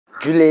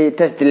Jule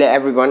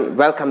everyone,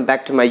 welcome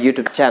back to my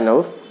YouTube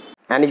channel.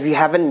 And if you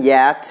haven't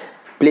yet,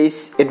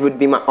 please, it would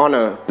be my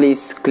honor,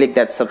 please click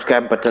that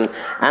subscribe button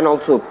and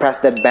also press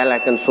that bell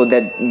icon so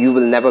that you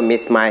will never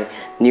miss my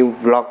new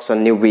vlogs or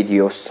new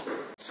videos.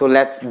 So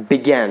let's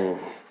begin.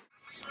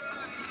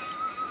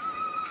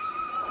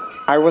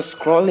 I was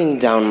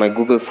scrolling down my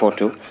Google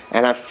photo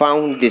and I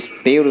found this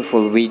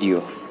beautiful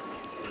video.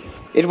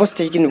 It was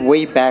taken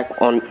way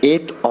back on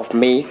 8th of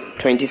May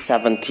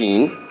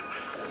 2017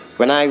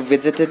 when I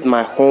visited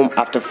my home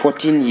after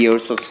 14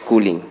 years of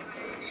schooling.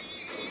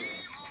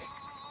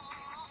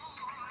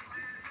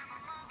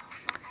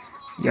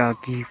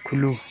 Yaki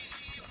Khulu.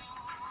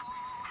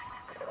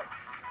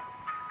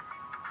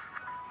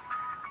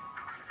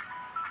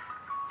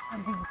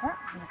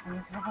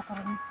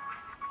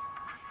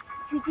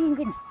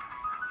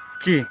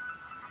 Chi.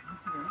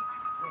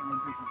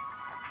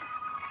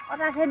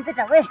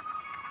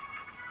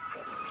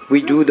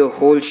 We do the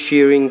whole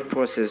shearing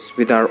process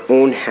with our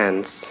own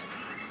hands.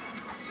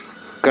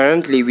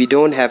 Currently, we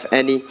don't have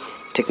any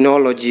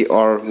technology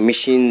or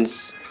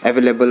machines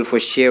available for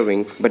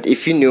shearing, but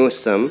if you know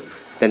some,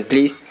 then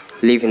please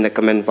leave in the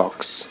comment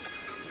box.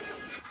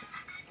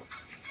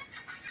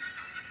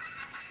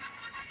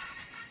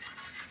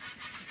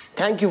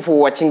 Thank you for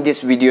watching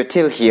this video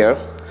till here.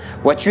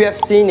 What you have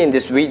seen in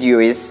this video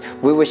is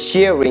we were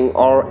shearing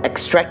or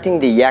extracting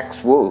the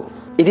yak's wool.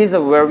 It is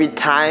a very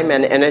time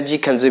and energy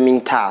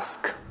consuming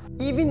task.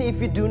 Even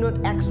if you do not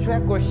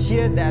extract or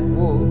shear that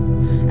wool,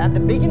 at the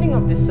beginning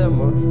of the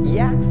summer,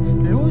 yaks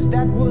lose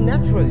that wool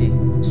naturally.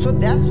 So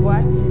that's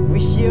why we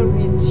shear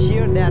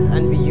that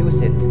and we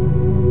use it.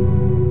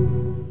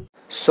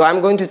 So I'm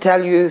going to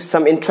tell you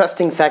some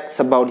interesting facts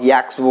about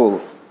yak's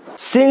wool.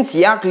 Since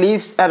yak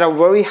lives at a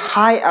very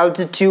high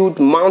altitude,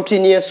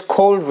 mountainous,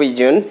 cold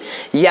region,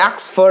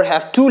 yak's fur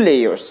have two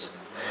layers.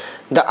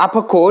 The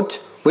upper coat,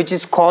 which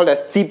is called as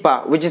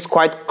Tsipa, which is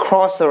quite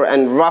coarser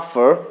and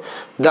rougher.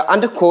 The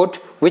undercoat,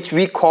 which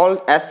we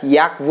call as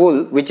yak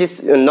wool, which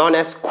is known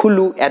as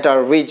Khulu at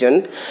our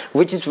region,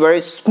 which is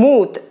very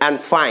smooth and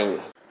fine.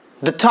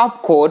 The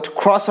top coat,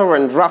 coarser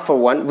and rougher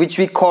one, which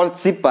we call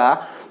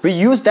Tsipa, we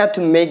use that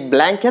to make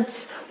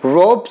blankets,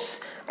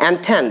 robes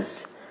and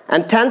tents.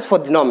 And tents for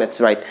the nomads,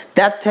 right?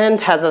 That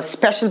tent has a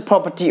special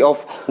property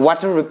of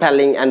water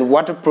repelling and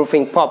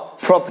waterproofing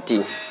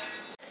property.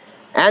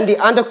 And the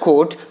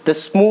undercoat, the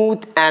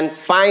smooth and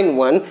fine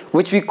one,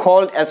 which we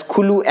call as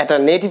Khulu at our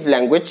native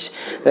language,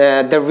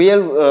 the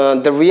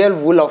real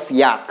wool of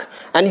yak.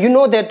 And you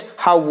know that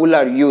how wool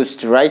are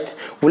used, right?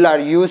 Wool are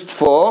used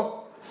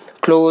for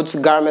clothes,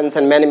 garments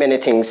and many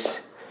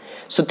things.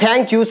 So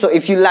thank you. So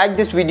if you like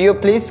this video,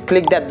 please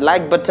click that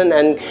like button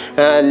and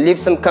leave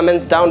some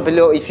comments down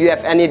below if you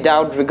have any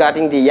doubt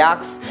regarding the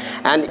yaks.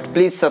 And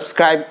please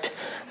subscribe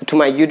to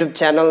my YouTube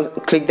channel,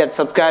 click that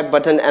subscribe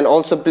button and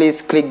also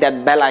please click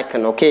that bell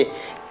icon, okay?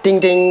 Ting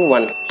ting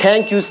one.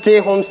 Thank you, stay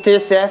home, stay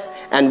safe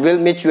and we'll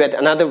meet you at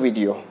another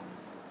video.